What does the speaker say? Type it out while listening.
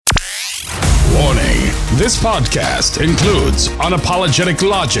This podcast includes unapologetic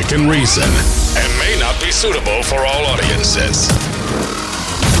logic and reason and may not be suitable for all audiences.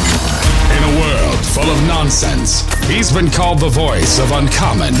 In a world full of nonsense, he's been called the voice of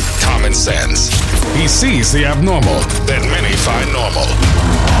uncommon common sense. He sees the abnormal that many find normal.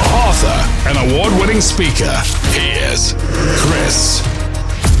 Author and award-winning speaker, he is Chris.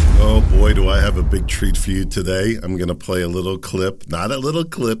 Oh boy, do I have a big treat for you today. I'm going to play a little clip. Not a little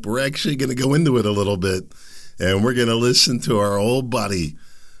clip. We're actually going to go into it a little bit. And we're going to listen to our old buddy,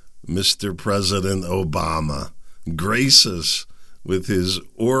 Mr. President Obama, grace us with his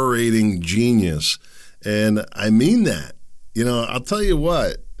orating genius. And I mean that. You know, I'll tell you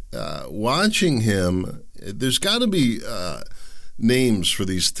what, watching him, there's got to be names for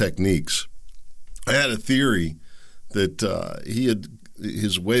these techniques. I had a theory that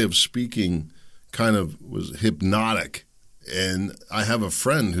his way of speaking kind of was hypnotic. And I have a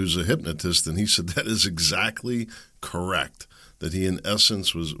friend who's a hypnotist, and he said that is exactly correct, that he in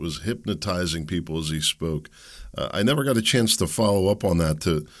essence was hypnotizing people as he spoke. I never got a chance to follow up on that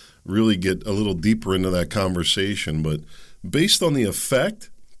to really get a little deeper into that conversation, but based on the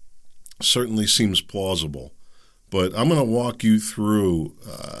effect, certainly seems plausible. But I'm going to walk you through,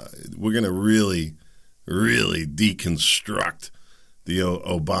 we're going to really deconstruct the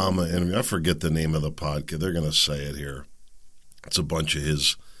Obama interview. I forget the name of the podcast. They're going to say it here. It's a bunch of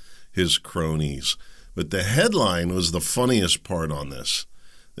his cronies. But the headline was the funniest part on this.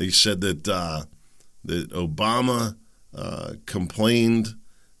 They said that Obama complained.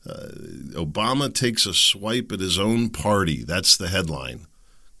 Obama takes a swipe at his own party. That's the headline.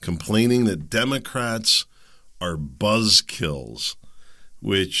 Complaining that Democrats are buzzkills,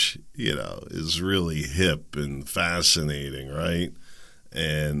 which, you know, is really hip and fascinating, right?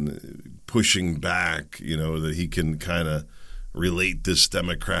 And pushing back, you know, that he can kind of relate this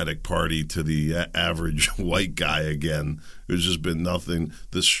Democratic Party to the average white guy again, who's just been nothing.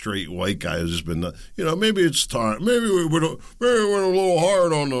 The straight white guy has just been, you know, maybe it's time. Maybe we went a little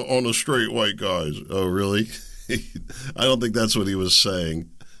hard on the straight white guys. Oh, really? I don't think that's what he was saying.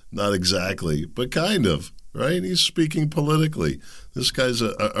 Not exactly, but kind of, right? He's speaking politically. This guy's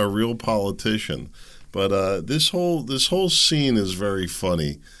a real politician. But this whole scene is very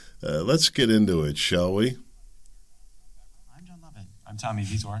funny. Let's get into it, shall we? I'm John Lovett. I'm Tommy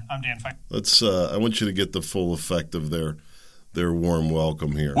Vitor. I'm Dan Pfeiffer. Let's. I want you to get the full effect of their warm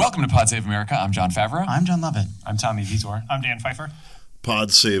welcome here. Welcome to Pod Save America. I'm John Favreau. I'm John Lovett. I'm Tommy Vitor. I'm Dan Pfeiffer.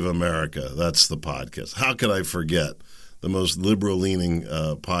 Pod Save America. That's the podcast. How could I forget? The most liberal-leaning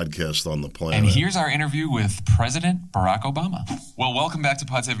podcast on the planet. And here's our interview with President Barack Obama. Well, welcome back to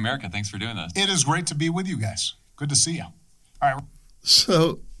Pod Save America. Thanks for doing this. It is great to be with you guys. Good to see you. All right.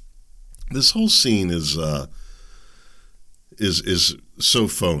 So this whole scene is so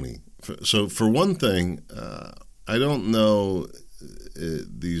phony. So for one thing, I don't know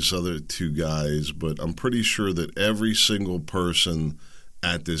these other two guys, but I'm pretty sure that every single person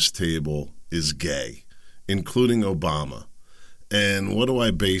at this table is gay, including Obama. And what do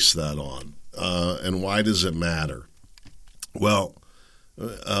I base that on? And why does it matter? Well,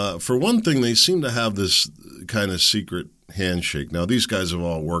 for one thing, they seem to have this kind of secret handshake. Now, these guys have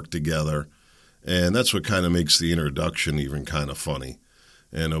all worked together, and that's what kind of makes the introduction even kind of funny.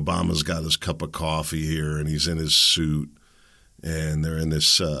 And Obama's got his cup of coffee here, and he's in his suit, and they're in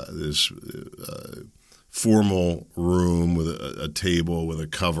this formal room with a table with a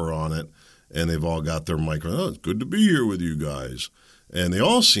cover on it. And they've all got their microphone. Oh, it's good to be here with you guys. And they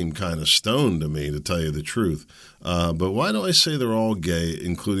all seem kind of stoned to me, to tell you the truth. But why do I say they're all gay,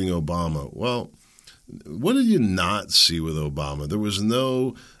 including Obama? Well, what did you not see with Obama? There was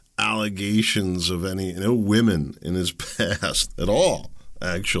no allegations of no women in his past at all,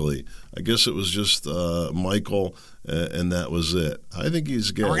 actually. I guess it was just Michael, and that was it. I think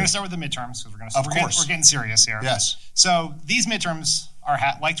he's gay. We're going to start with the midterms because we're getting serious here. Yes. So these midterms are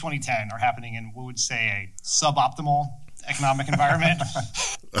like 2010 are happening in what would say a suboptimal economic environment.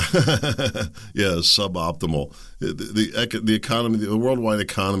 Yeah, suboptimal. The economy, the worldwide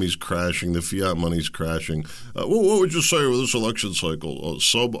economy is crashing. The fiat money is crashing. What would you say with this election cycle? A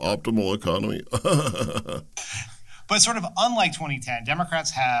suboptimal economy? But sort of unlike 2010,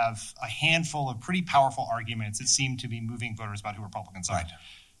 Democrats have a handful of pretty powerful arguments that seem to be moving voters about who Republicans are. Right.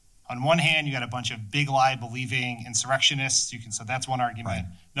 On one hand, you got a bunch of big lie believing insurrectionists. So that's one argument. Right.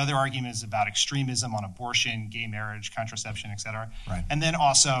 Another argument is about extremism on abortion, gay marriage, contraception, et cetera. Right. And then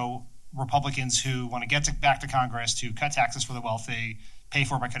also Republicans who want to get back to Congress to cut taxes for the wealthy, pay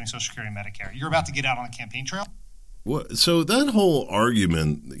for it by cutting Social Security and Medicare. You're about to get out on the campaign trail. So that whole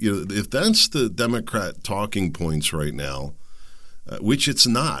argument, if that's the Democrat talking points right now, which it's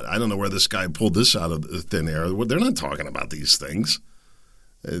not. I don't know where this guy pulled this out of thin air. They're not talking about these things.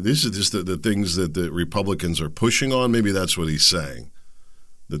 These are just the things that the Republicans are pushing on. Maybe that's what he's saying,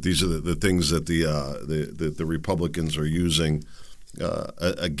 that these are the things that the Republicans are using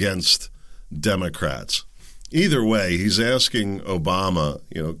against Democrats. Either way, he's asking Obama,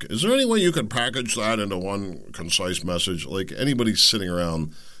 is there any way you could package that into one concise message? Like anybody sitting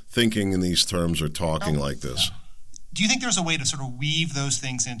around thinking in these terms or talking like this. Do you think there's a way to sort of weave those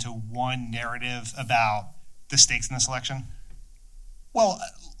things into one narrative about the stakes in this election? Well,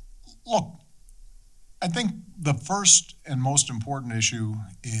 look, I think the first and most important issue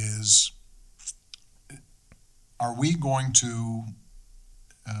is, are we going to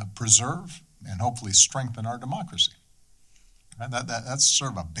preserve and hopefully strengthen our democracy? And that's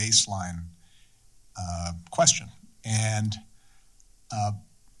sort of a baseline question. And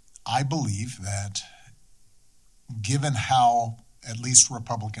I believe that given how at least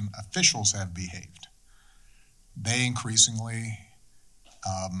Republican officials have behaved, they increasingly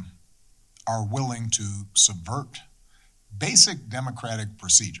are willing to subvert basic democratic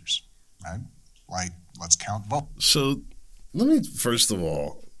procedures, right? Like, let's count votes. So let me, first of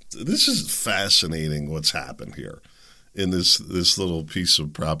all, this is fascinating what's happened here in this little piece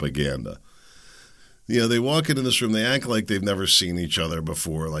of propaganda. They walk into this room, they act like they've never seen each other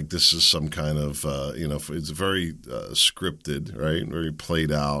before, like this is some kind of, it's very scripted, right? Very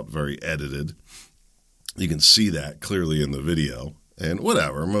played out, very edited. You can see that clearly in the video. And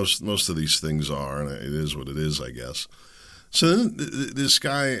whatever, most of these things are, and it is what it is, I guess. So then this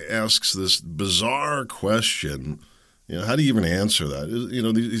guy asks this bizarre question. How do you even answer that?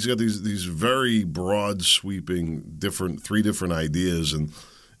 He's got these very broad, sweeping, three different ideas, and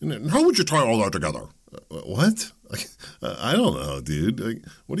how would you tie all that together? What? I don't know, dude.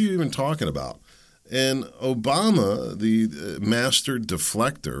 What are you even talking about? And Obama, the master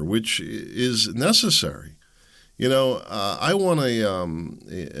deflector, which is necessary. I won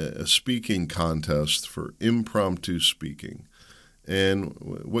a speaking contest for impromptu speaking. And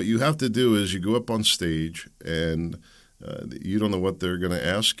what you have to do is you go up on stage and you don't know what they're going to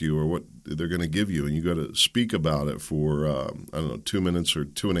ask you or what they're going to give you. And you got to speak about it for, 2 minutes or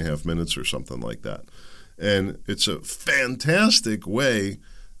 2.5 minutes or something like that. And it's a fantastic way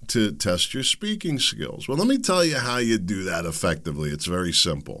to test your speaking skills. Well, let me tell you how you do that effectively. It's very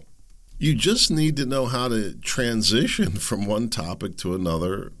simple. You just need to know how to transition from one topic to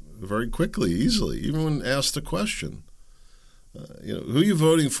another very quickly, easily, even when asked a question. Who are you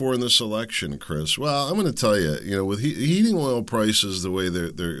voting for in this election, Chris? Well, I'm going to tell you, with heating oil prices the way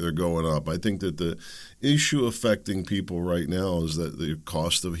they're going up, I think that the issue affecting people right now is that the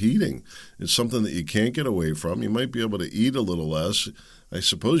cost of heating. It's something that you can't get away from. You might be able to eat a little less. I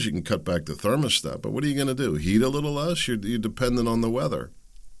suppose you can cut back the thermostat, but what are you going to do? Heat a little less? You're dependent on the weather.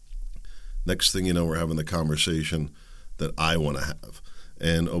 Next thing you know, we're having the conversation that I want to have.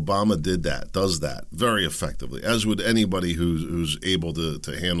 And Obama does that very effectively, as would anybody who's able to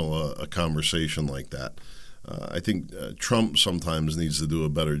handle a conversation like that. I think Trump sometimes needs to do a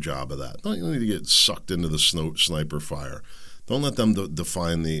better job of that. You don't need to get sucked into the sniper fire. Don't let them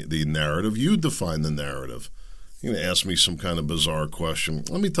define the narrative. You define the narrative. You're going to ask me some kind of bizarre question.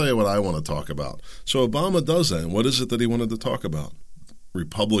 Let me tell you what I want to talk about. So Obama does that. And what is it that he wanted to talk about?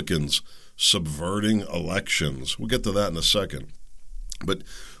 Republicans subverting elections. We'll get to that in a second. But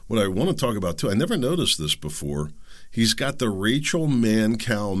what I want to talk about, too, I never noticed this before. He's got the Rachel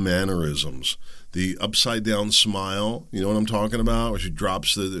Mancow mannerisms, the upside-down smile. You know what I'm talking about? Where she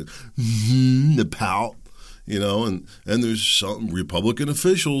drops the pout, and there's some Republican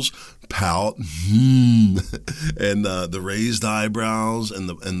officials pout, and the raised eyebrows and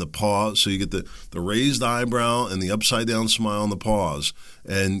the pause. So you get the raised eyebrow and the upside-down smile and the pause.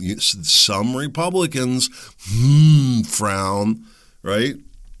 And some Republicans frown, right?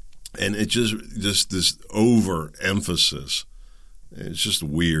 And it just this overemphasis. It's just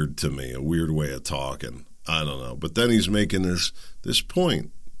weird to me, a weird way of talking. I don't know. But then he's making this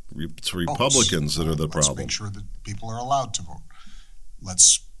point. It's Republicans that are the problem. Let's make sure that people are allowed to vote.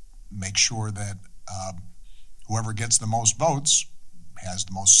 Let's make sure that whoever gets the most votes has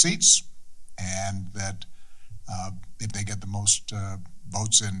the most seats, and that if they get the most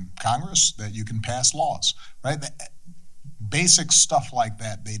votes in Congress, that you can pass laws, right? Basic stuff like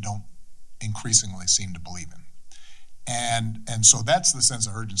that they don't increasingly seem to believe in. And so that's the sense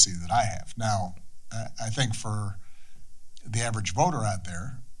of urgency that I have. Now, I think for the average voter out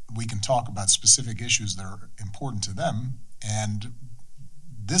there, we can talk about specific issues that are important to them, and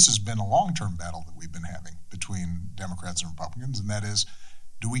this has been a long-term battle that we've been having between Democrats and Republicans, and that is,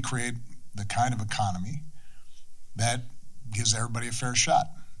 do we create the kind of economy that gives everybody a fair shot,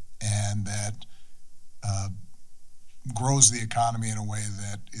 and that grows the economy in a way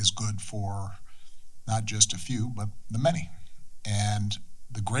that is good for not just a few, but the many. And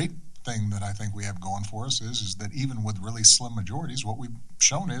the great thing that I think we have going for us is that even with really slim majorities, what we've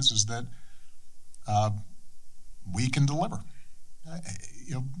shown is that we can deliver.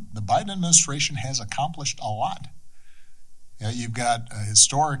 The Biden administration has accomplished a lot. You've got a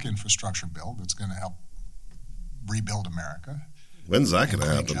historic infrastructure bill that's going to help rebuild America. When's that going to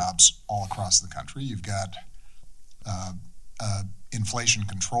happen? Jobs all across the country. You've got Inflation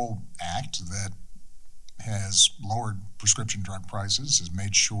Control Act that has lowered prescription drug prices, has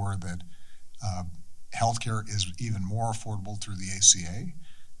made sure that healthcare is even more affordable through the ACA,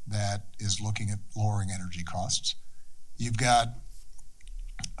 that is looking at lowering energy costs. You've got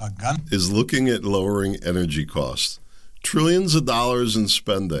a gun. Is looking at lowering energy costs. Trillions of dollars in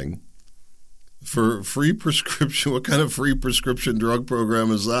spending for free prescription. What kind of free prescription drug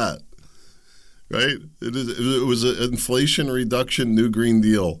program is that? Right? It was an Inflation Reduction New Green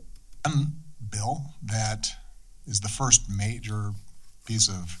Deal. Bill that is the first major piece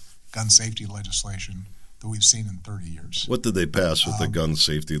of gun safety legislation that we've seen in 30 years. What did they pass with the gun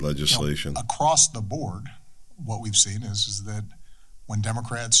safety legislation? Across the board, what we've seen is that when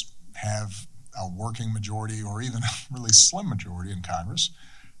Democrats have a working majority or even a really slim majority in Congress,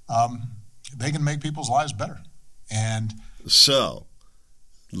 they can make people's lives better. And so,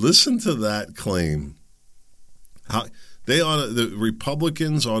 listen to that claim. The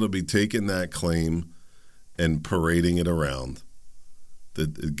Republicans ought to be taking that claim and parading it around.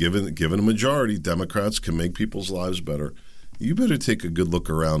 That given a majority, Democrats can make people's lives better. You better take a good look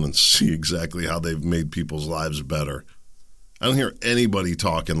around and see exactly how they've made people's lives better. I don't hear anybody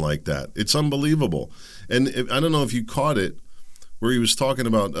talking like that. It's unbelievable. And I don't know if you caught it, where he was talking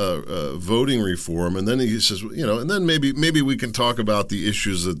about voting reform, and then he says, and then maybe we can talk about the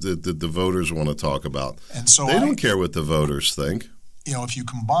issues that the voters want to talk about. And so they don't care what the voters think. If you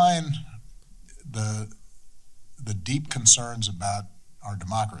combine the deep concerns about our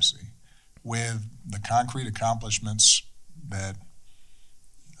democracy with the concrete accomplishments that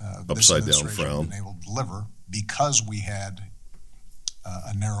this administration has been able to deliver because we had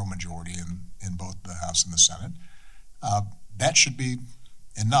a narrow majority in both the House and the Senate, that should be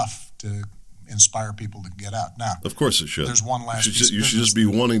enough to inspire people to get out. Now, of course it should. There's one last piece. You should just be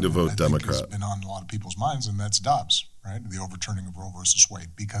wanting to vote Democrat. It's been on a lot of people's minds, and that's Dobbs, right? The overturning of Roe versus Wade.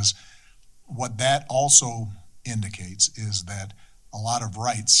 Because what that also indicates is that a lot of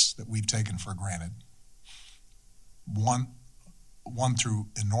rights that we've taken for granted, one through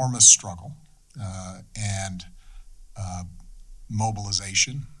enormous struggle and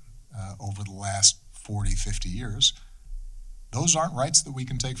mobilization over the last 40, 50 years, those aren't rights that we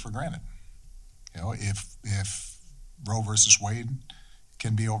can take for granted. If Roe versus Wade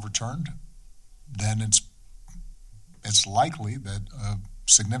can be overturned, then it's likely that a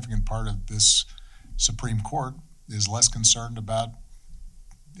significant part of this Supreme Court is less concerned about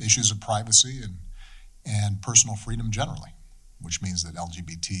issues of privacy and personal freedom generally, which means that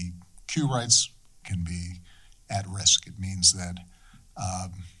LGBTQ rights can be at risk. It means that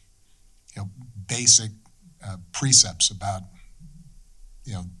basic precepts about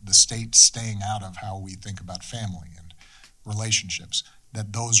the state staying out of how we think about family and relationships,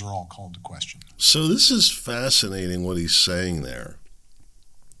 that those are all called to question. So this is fascinating what he's saying there.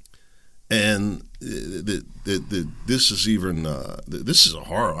 And this is even this is a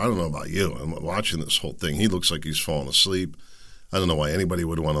horror. I don't know about you. I'm watching this whole thing. He looks like he's falling asleep. I don't know why anybody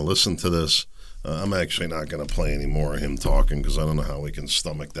would want to listen to this. I'm actually not going to play any more of him talking because I don't know how we can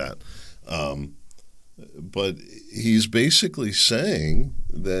stomach that. But he's basically saying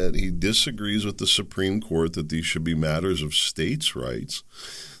that he disagrees with the Supreme Court that these should be matters of states' rights,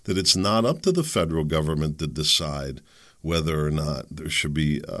 that it's not up to the federal government to decide whether or not there should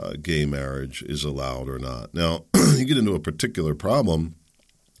be gay marriage is allowed or not. Now, you get into a particular problem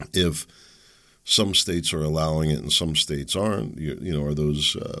if some states are allowing it and some states aren't. Are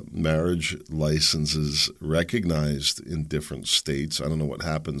those marriage licenses recognized in different states? I don't know what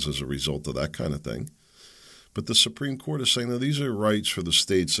happens as a result of that kind of thing. But the Supreme Court is saying that these are rights for the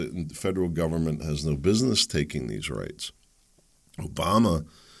states, and the federal government has no business taking these rights. Obama,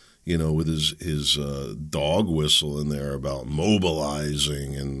 with his dog whistle in there about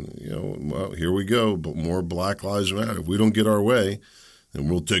mobilizing and, well, here we go, but more Black Lives Matter. If we don't get our way, then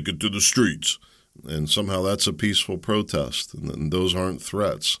we'll take it to the streets. And somehow that's a peaceful protest, and those aren't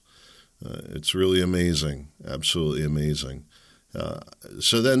threats. It's really amazing, absolutely amazing.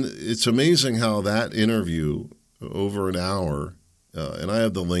 So then it's amazing how that interview, over an hour, and I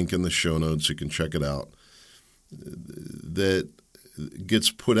have the link in the show notes, you can check it out. that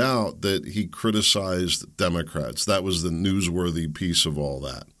gets put out that he criticized Democrats. That was the newsworthy piece of all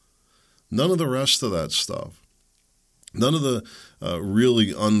that. None of the rest of that stuff. None of the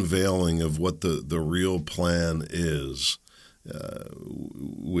really unveiling of what the real plan is,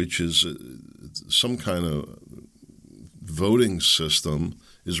 which is some kind of voting system.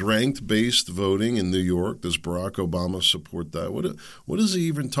 Is ranked-based voting in New York? Does Barack Obama support that? What is he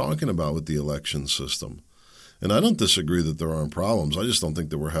even talking about with the election system? And I don't disagree that there aren't problems. I just don't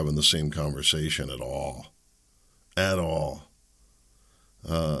think that we're having the same conversation at all. At all.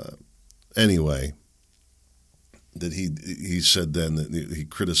 Anyway, that he said then that he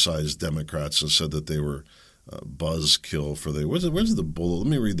criticized Democrats and said that they were buzzkill for where's the bullet? Let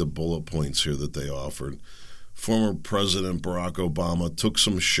me read the bullet points here that they offered. Former President Barack Obama took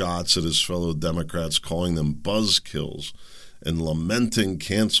some shots at his fellow Democrats, calling them buzzkills and lamenting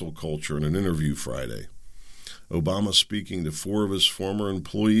cancel culture in an interview Friday. Obama, speaking to 4 of his former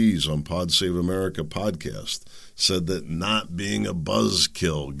employees on Pod Save America podcast, said that not being a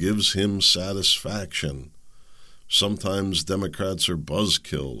buzzkill gives him satisfaction. Sometimes Democrats are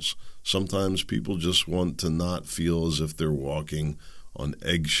buzzkills. Sometimes people just want to not feel as if they're walking on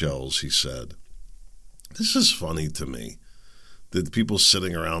eggshells, he said. This is funny to me, that people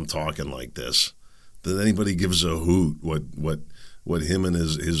sitting around talking like this, that anybody gives a hoot what him and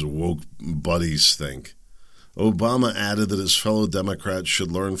his woke buddies think. Obama added that his fellow Democrats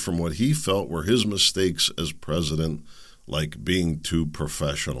should learn from what he felt were his mistakes as president, like being too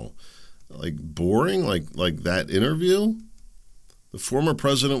professional. Like boring, like that interview? The former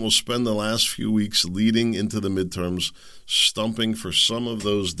president will spend the last few weeks leading into the midterms stumping for some of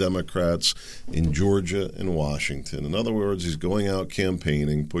those Democrats in Georgia and Washington. In other words, he's going out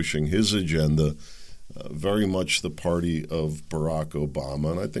campaigning, pushing his agenda, very much the party of Barack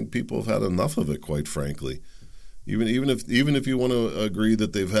Obama. And I think people have had enough of it, quite frankly. Even if you want to agree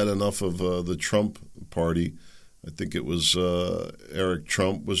that they've had enough of the Trump party, I think it was Eric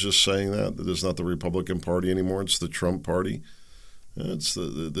Trump was just saying that it's not the Republican Party anymore, it's the Trump party. It's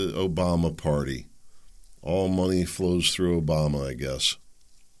the Obama party. All money flows through Obama, I guess.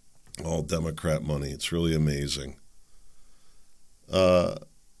 All Democrat money. It's really amazing. I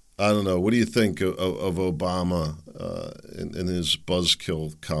don't know. What do you think of Obama and his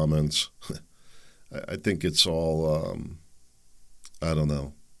buzzkill comments? I think it's all, I don't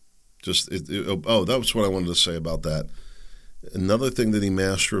know. That was what I wanted to say about that. Another thing that he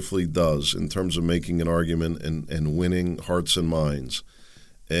masterfully does in terms of making an argument and winning hearts and minds,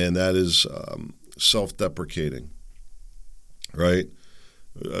 and that is self-deprecating, right?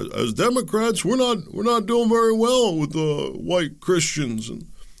 As Democrats, we're not doing very well with white Christians, and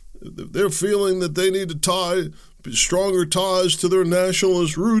they're feeling that they need to tie stronger ties to their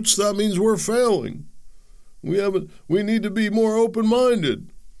nationalist roots. That means we're failing. We need to be more open-minded.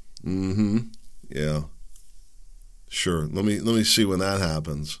 Yeah. Sure. Let me see when that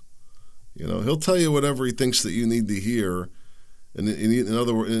happens. He'll tell you whatever he thinks that you need to hear, and in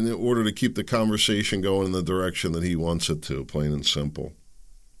other words, in order to keep the conversation going in the direction that he wants it to, plain and simple.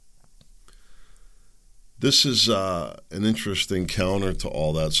 This is an interesting counter to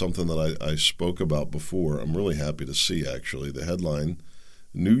all that, something that I spoke about before. I'm really happy to see, actually, the headline,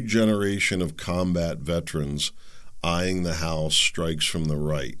 New Generation of Combat Veterans Eyeing the House Strikes from the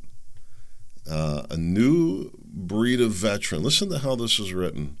Right. A new breed of veteran. Listen to how this is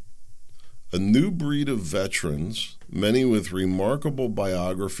written. A new breed of veterans, many with remarkable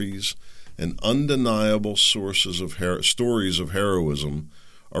biographies and undeniable stories of heroism,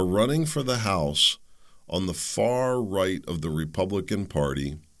 are running for the House on the far right of the Republican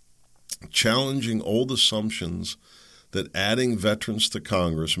Party, challenging old assumptions that adding veterans to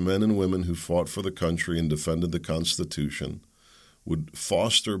Congress, men and women who fought for the country and defended the Constitution, would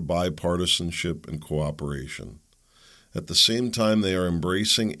foster bipartisanship and cooperation. At the same time, they are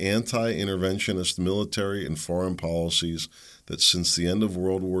embracing anti-interventionist military and foreign policies that since the end of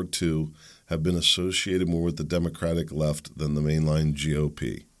World War II have been associated more with the Democratic left than the mainline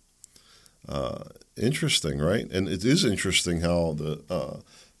GOP. Interesting, right? And it is interesting how the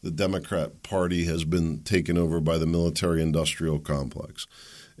Democrat Party has been taken over by the military-industrial complex.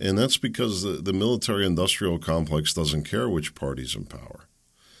 And that's because the military-industrial complex doesn't care which party's in power.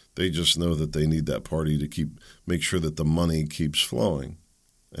 They just know that they need that party to make sure that the money keeps flowing.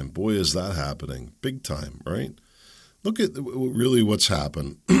 And boy, is that happening. Big time, right? Look at really what's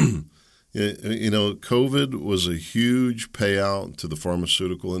happened. COVID was a huge payout to the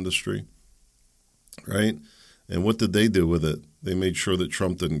pharmaceutical industry, right? And what did they do with it? They made sure that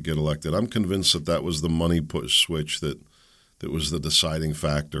Trump didn't get elected. I'm convinced that was the money push switch that was the deciding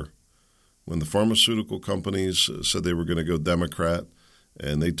factor. When the pharmaceutical companies said they were going to go Democrat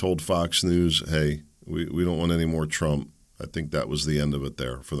and they told Fox News, hey, we don't want any more Trump, I think that was the end of it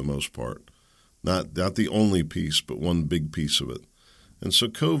there for the most part. Not the only piece, but one big piece of it. And so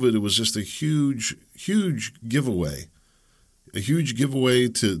COVID, it was just a huge, huge giveaway. A huge giveaway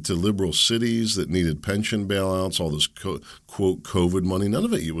to liberal cities that needed pension bailouts, all this, quote, COVID money. None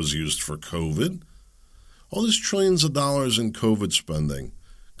of it was used for COVID. All these trillions of dollars in COVID spending.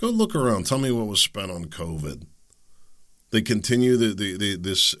 Go look around. Tell me what was spent on COVID. They continue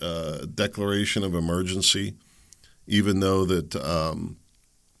this declaration of emergency, even though that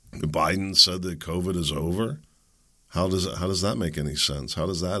Biden said that COVID is over. How does that make any sense? How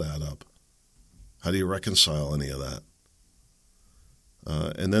does that add up? How do you reconcile any of that?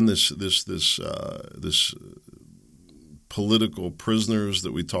 And then this political prisoners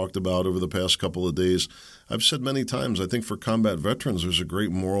that we talked about over the past couple of days. I've said many times, I think for combat veterans, there's a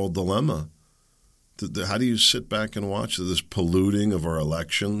great moral dilemma. How do you sit back and watch this polluting of our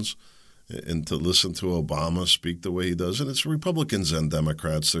elections and to listen to Obama speak the way he does? And it's Republicans and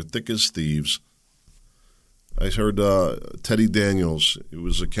Democrats. They're thick as thieves. I heard Teddy Daniels, who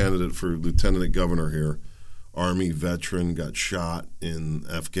was a candidate for lieutenant governor here, Army veteran, got shot in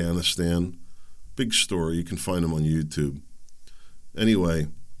Afghanistan. Big story. You can find him on YouTube. Anyway,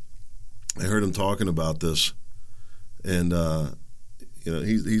 I heard him talking about this, and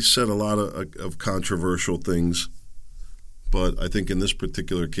he said a lot of controversial things, but I think in this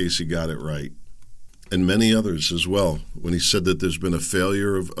particular case he got it right, and many others as well. When he said that there's been a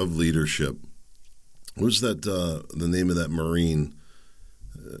failure of leadership. What was that? The name of that Marine?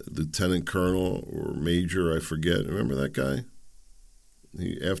 Lieutenant Colonel or Major, I forget. Remember that guy?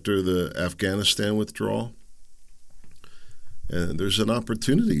 After the Afghanistan withdrawal? And there's an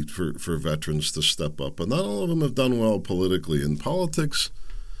opportunity for veterans to step up. But not all of them have done well politically. In politics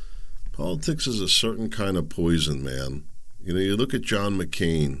is a certain kind of poison, man. You look at John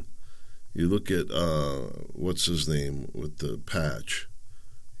McCain. You look at, what's his name, with the patch.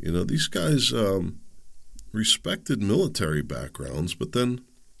 These guys respected military backgrounds, but then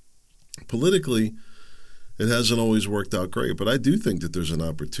politically, it hasn't always worked out great. But I do think that there's an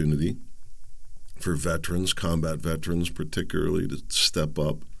opportunity for veterans, combat veterans particularly, to step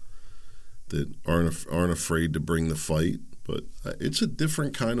up that aren't afraid to bring the fight. But it's a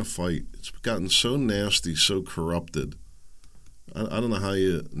different kind of fight. It's gotten so nasty, so corrupted. I don't know how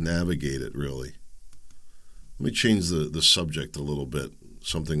you navigate it, really. Let me change the subject a little bit.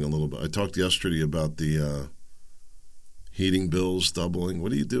 I talked yesterday about the heating bills doubling.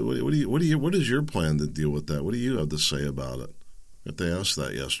 What do you do? What is your plan to deal with that? What do you have to say about it? They asked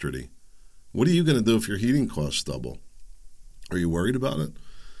that yesterday. What are you going to do if your heating costs double? Are you worried about it?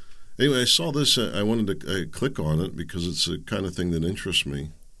 Anyway, I saw this. I wanted to click on it because it's the kind of thing that interests me.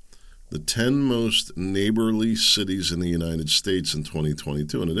 The 10 most neighborly cities in the United States in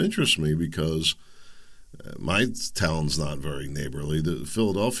 2022. And it interests me because my town's not very neighborly.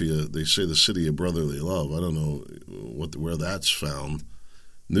 Philadelphia, they say the city of brotherly love. I don't know where that's found.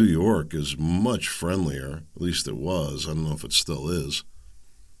 New York is much friendlier. At least it was. I don't know if it still is.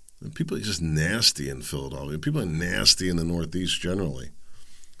 And people are just nasty in Philadelphia. People are nasty in the Northeast generally.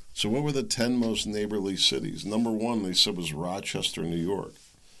 So what were the 10 most neighborly cities? Number one, they said, was Rochester, New York.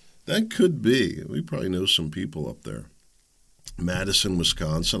 That could be. We probably know some people up there. Madison,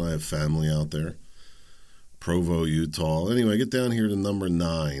 Wisconsin. I have family out there. Provo, Utah. Anyway, I get down here to number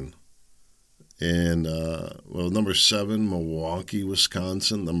 9. And, number 7, Milwaukee,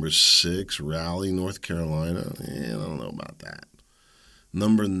 Wisconsin. Number 6, Raleigh, North Carolina. I don't know about that.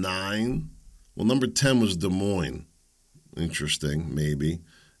 Number 9. Number 10 was Des Moines. Interesting, maybe.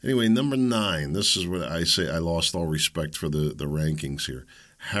 Anyway, number 9. This is what I say. I lost all respect for the rankings here.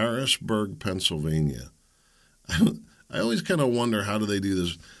 Harrisburg, Pennsylvania. I always kind of wonder, how do they do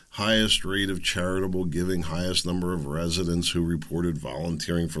this? Highest rate of charitable giving, highest number of residents who reported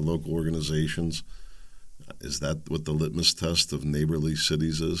volunteering for local organizations. Is that what the litmus test of neighborly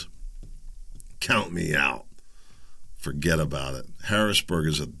cities is? Count me out. Forget about it. Harrisburg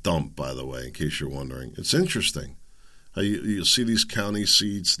is a dump, by the way, in case you're wondering. It's interesting how you see these county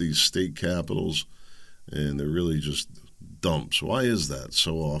seats, these state capitals, and they're really just dumps. Why is that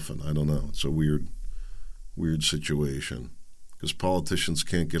so often? I don't know. It's a weird situation. Because politicians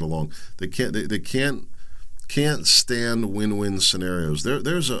can't get along. They can't stand win-win scenarios.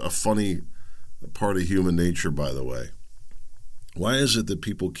 There's a funny part of human nature, by the way. Why is it that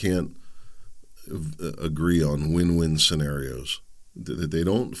people can't agree on win-win scenarios? They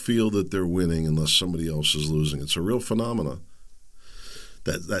don't feel that they're winning unless somebody else is losing. It's a real phenomenon.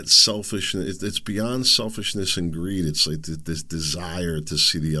 that selfishness. It's beyond selfishness and greed. It's like this desire to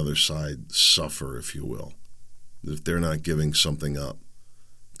see the other side suffer, if you will, if they're not giving something up.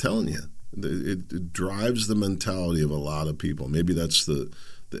 I'm telling you, it drives the mentality of a lot of people. Maybe that's the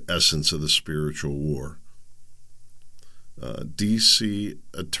essence of the spiritual war. D.C.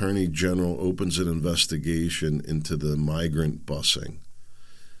 Attorney General opens an investigation into the migrant busing.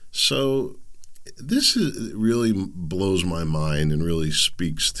 So this really blows my mind and really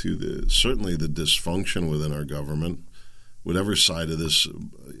speaks to certainly the dysfunction within our government, whatever side of this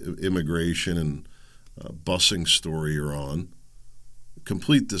immigration and busing story you're on.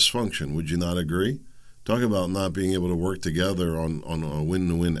 Complete dysfunction. Would you not agree? Talk about not being able to work together on a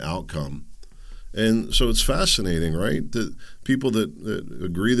win-win outcome. And so it's fascinating, right? That people that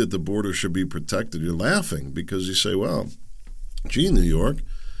agree that the border should be protected, you're laughing because you say, well, gee, New York,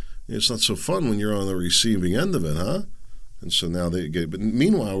 it's not so fun when you're on the receiving end of it, huh? And so now they get, but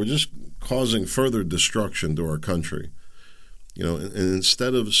meanwhile, we're just causing further destruction to our country. And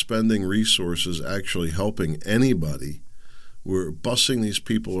instead of spending resources actually helping anybody, we're busing these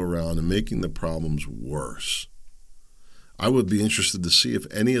people around and making the problems worse. I would be interested to see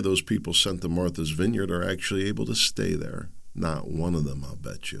if any of those people sent to Martha's Vineyard are actually able to stay there. Not one of them, I'll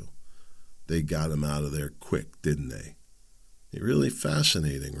bet you. They got them out of there quick, didn't they? It's really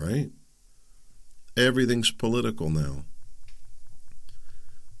fascinating, right? Everything's political now.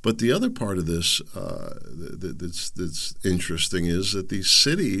 But the other part of this that's interesting is that these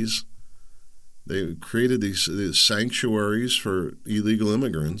cities, they created these sanctuaries for illegal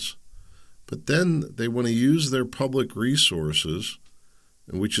immigrants, but then they want to use their public resources,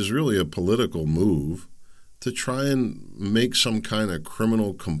 which is really a political move, to try and make some kind of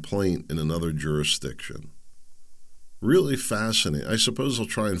criminal complaint in another jurisdiction. Really fascinating. I suppose they'll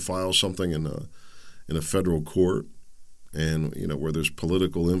try and file something in a federal court, and where there's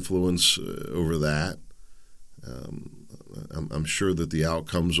political influence over that. I'm sure that the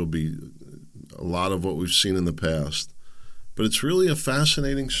outcomes will be a lot of what we've seen in the past. But it's really a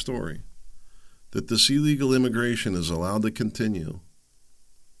fascinating story that this illegal immigration is allowed to continue.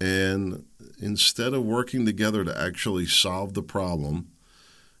 And instead of working together to actually solve the problem,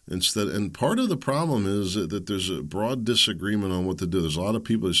 and part of the problem is that there's a broad disagreement on what to do. There's a lot of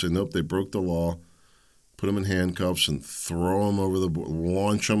people that say, nope, they broke the law, put them in handcuffs and throw them over the border,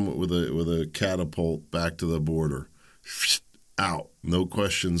 launch them with a catapult back to the border. Out, no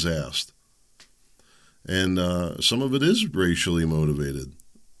questions asked. And some of it is racially motivated.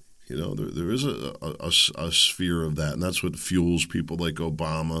 There is a sphere of that, and that's what fuels people like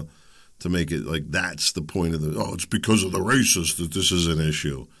Obama to make it like that's the point of it's because of the racists that this is an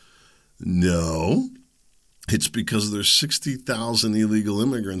issue. No, it's because there's 60,000 illegal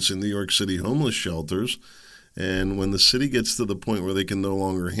immigrants in New York City homeless shelters, and when the city gets to the point where they can no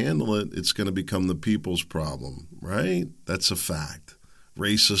longer handle it, it's going to become the people's problem, right? That's a fact,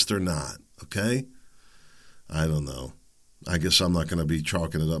 racist or not, okay? I don't know. I guess I'm not going to be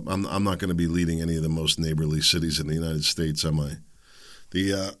chalking it up. I'm not going to be leading any of the most neighborly cities in the United States, am I?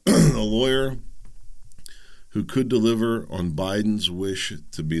 The a lawyer who could deliver on Biden's wish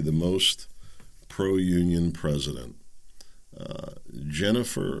to be the most pro-union president.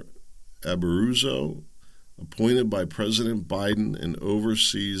 Jennifer Abruzzo, appointed by President Biden and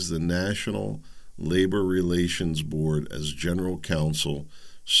oversees the National Labor Relations Board as general counsel,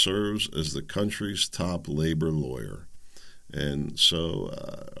 serves as the country's top labor lawyer. And so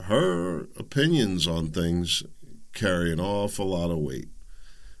her opinions on things carry an awful lot of weight.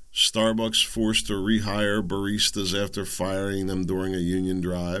 Starbucks forced to rehire baristas after firing them during a union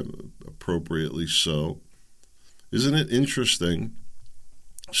drive, appropriately so. Isn't it interesting?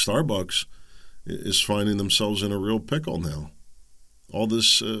 Starbucks is finding themselves in a real pickle now. All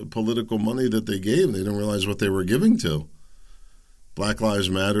this political money that they gave, they didn't realize what they were giving to. Black Lives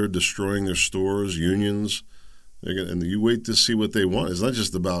Matter destroying their stores, unions. And you wait to see what they want. It's not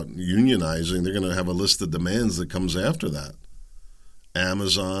just about unionizing. They're going to have a list of demands that comes after that.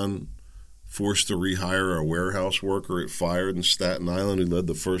 Amazon forced to rehire a warehouse worker it fired in Staten Island who led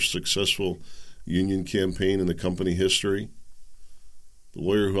the first successful union campaign in the company history. The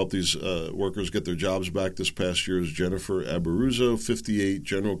lawyer who helped these workers get their jobs back this past year is Jennifer Abruzzo, 58,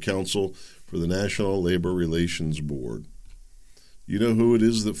 general counsel for the National Labor Relations Board. You know who it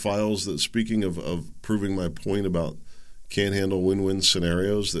is that files that, speaking of proving my point about can't handle win-win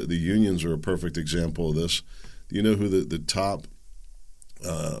scenarios, that the unions are a perfect example of this. Do you know who the top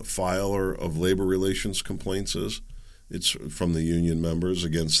filer of labor relations complaints is? It's from the union members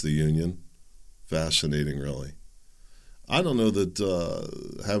against the union. Fascinating, really. I don't know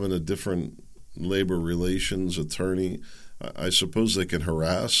that having a different labor relations attorney, I suppose they can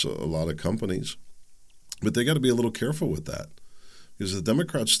harass a lot of companies, but they got to be a little careful with that. Because the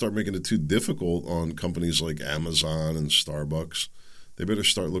Democrats start making it too difficult on companies like Amazon and Starbucks, they better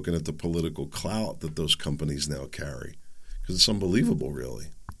start looking at the political clout that those companies now carry. Because it's unbelievable, really.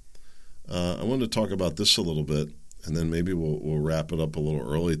 I wanted to talk about this a little bit, and then maybe we'll wrap it up a little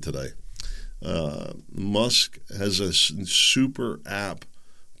early today. Musk has a super app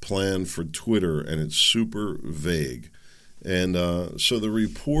plan for Twitter, and it's super vague. And so the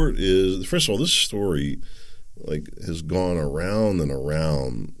report is, first of all, this story has gone around and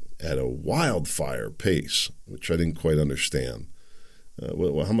around at a wildfire pace, which I didn't quite understand.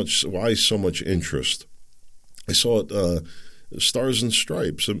 Why so much interest? I saw it, Stars and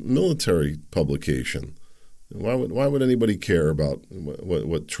Stripes, a military publication. Why would anybody care about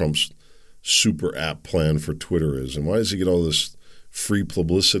what Trump's super app plan for Twitter is, and why does he get all this free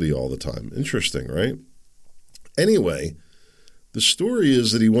publicity all the time? Interesting, right? Anyway, the story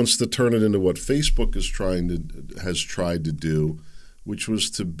is that he wants to turn it into what Facebook has tried to do, which was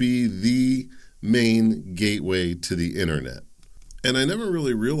to be the main gateway to the internet. And I never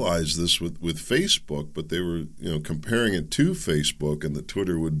really realized this with Facebook, but they were comparing it to Facebook, and that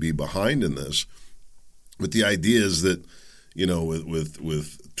Twitter would be behind in this. But the idea is that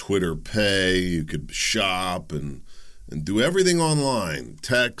with Twitter Pay, you could shop and do everything online,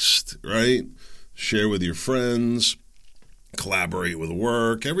 text, right, share with your friends, collaborate with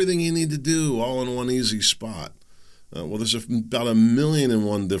work, everything you need to do all in one easy spot. Well, there's about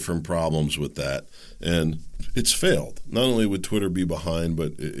 1,000,001 different problems with that, and it's failed. Not only would Twitter be behind,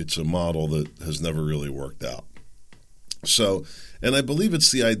 but it's a model that has never really worked out. So, and I believe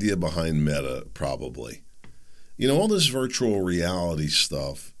it's the idea behind Meta, probably. All this virtual reality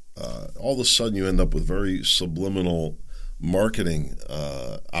stuff, all of a sudden you end up with very subliminal marketing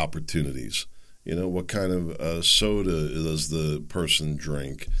opportunities. What kind of soda does the person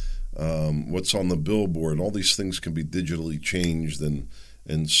drink? What's on the billboard? All these things can be digitally changed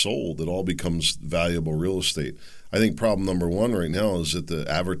and sold. It all becomes valuable real estate. I think problem number one right now is that the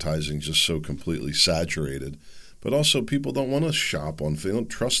advertising is just so completely saturated. But also people don't want to shop on – they don't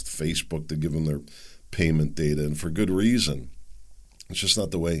trust Facebook to give them their payment data, and for good reason. It's just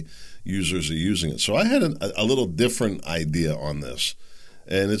not the way users are using it. So I had a little different idea on this.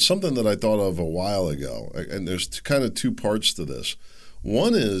 And it's something that I thought of a while ago. And there's kind of two parts to this.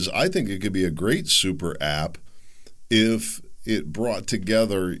 One is I think it could be a great super app if it brought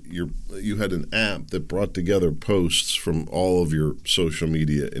together you had an app that brought together posts from all of your social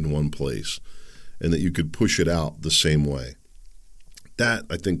media in one place, and that you could push it out the same way. That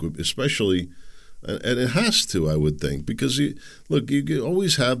I think would especially, and it has to, I would think, because you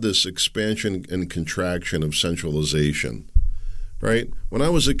always have this expansion and contraction of centralization. Right? When I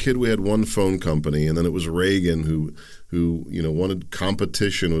was a kid, we had one phone company, and then it was Reagan who wanted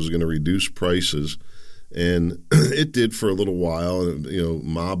competition, was going to reduce prices, and it did for a little while. And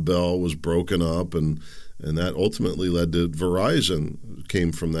Ma Bell was broken up, and that ultimately led to Verizon.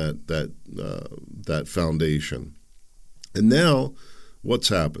 Came from that foundation, and now what's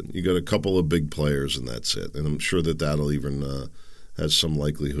happened? You got a couple of big players, and that's it. And I'm sure that'll even has some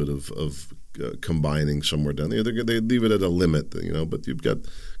likelihood of combining somewhere down there. They leave it at a limit, but you've got a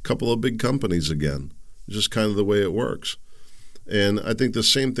couple of big companies again. It's just kind of the way it works. And I think the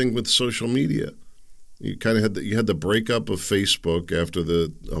same thing with social media. You kind of had the breakup of Facebook after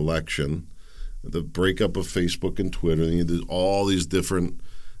the election, the breakup of Facebook and Twitter, and you did all these different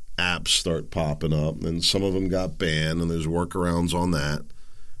apps start popping up, and some of them got banned, and there's workarounds on that.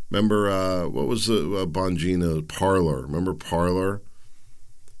 Remember, what was the Bongino Parler? Remember Parler?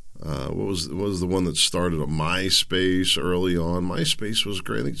 What was the one that started MySpace early on? MySpace was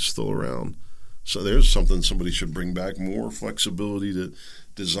great. I think it's still around. So there's something somebody should bring back, more flexibility to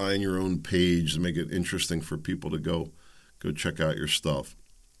design your own page to make it interesting for people to go check out your stuff.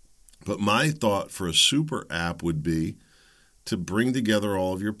 But my thought for a super app would be to bring together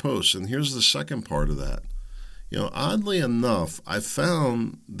all of your posts. And here's the second part of that. Oddly enough, I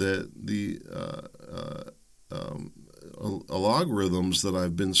found that the algorithms that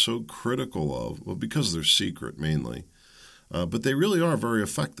I've been so critical of, well, because they're secret mainly, but they really are very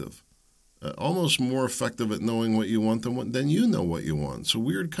effective. Almost more effective at knowing what you want than you know what you want. It's a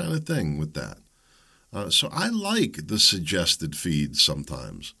weird kind of thing with that. So I like the suggested feeds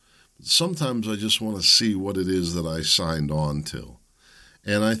sometimes. Sometimes I just want to see what it is that I signed on to.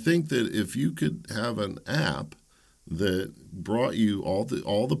 And I think that if you could have an app that brought you all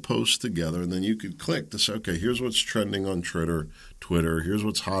the posts together, and then you could click to say, okay, here's what's trending on Twitter, here's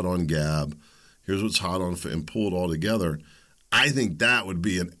what's hot on Gab, here's what's hot on, and pull it all together. I think that would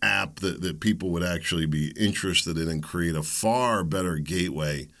be an app that people would actually be interested in and create a far better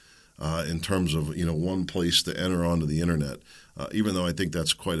gateway in terms of, one place to enter onto the internet. Even though I think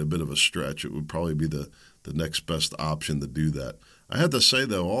that's quite a bit of a stretch, it would probably be the next best option to do that. I have to say,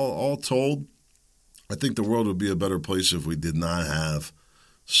 though, all told, I think the world would be a better place if we did not have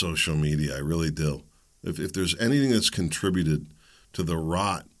social media. I really do. If there's anything that's contributed to the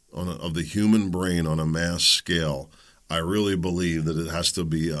rot of the human brain on a mass scale, I really believe that it has to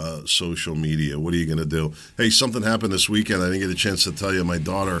be social media. What are you going to do? Hey, something happened this weekend. I didn't get a chance to tell you. My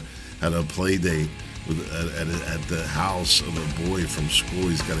daughter had a play date at the house of a boy from school.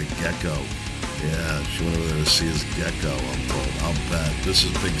 He's got a gecko. Yeah, she went over there to see his gecko, I'm told. I'll bet. This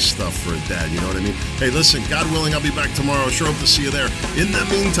is big stuff for a dad, you know what I mean? Hey, listen, God willing, I'll be back tomorrow. Sure hope to see you there. In the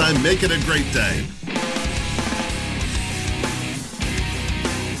meantime, make it a great day.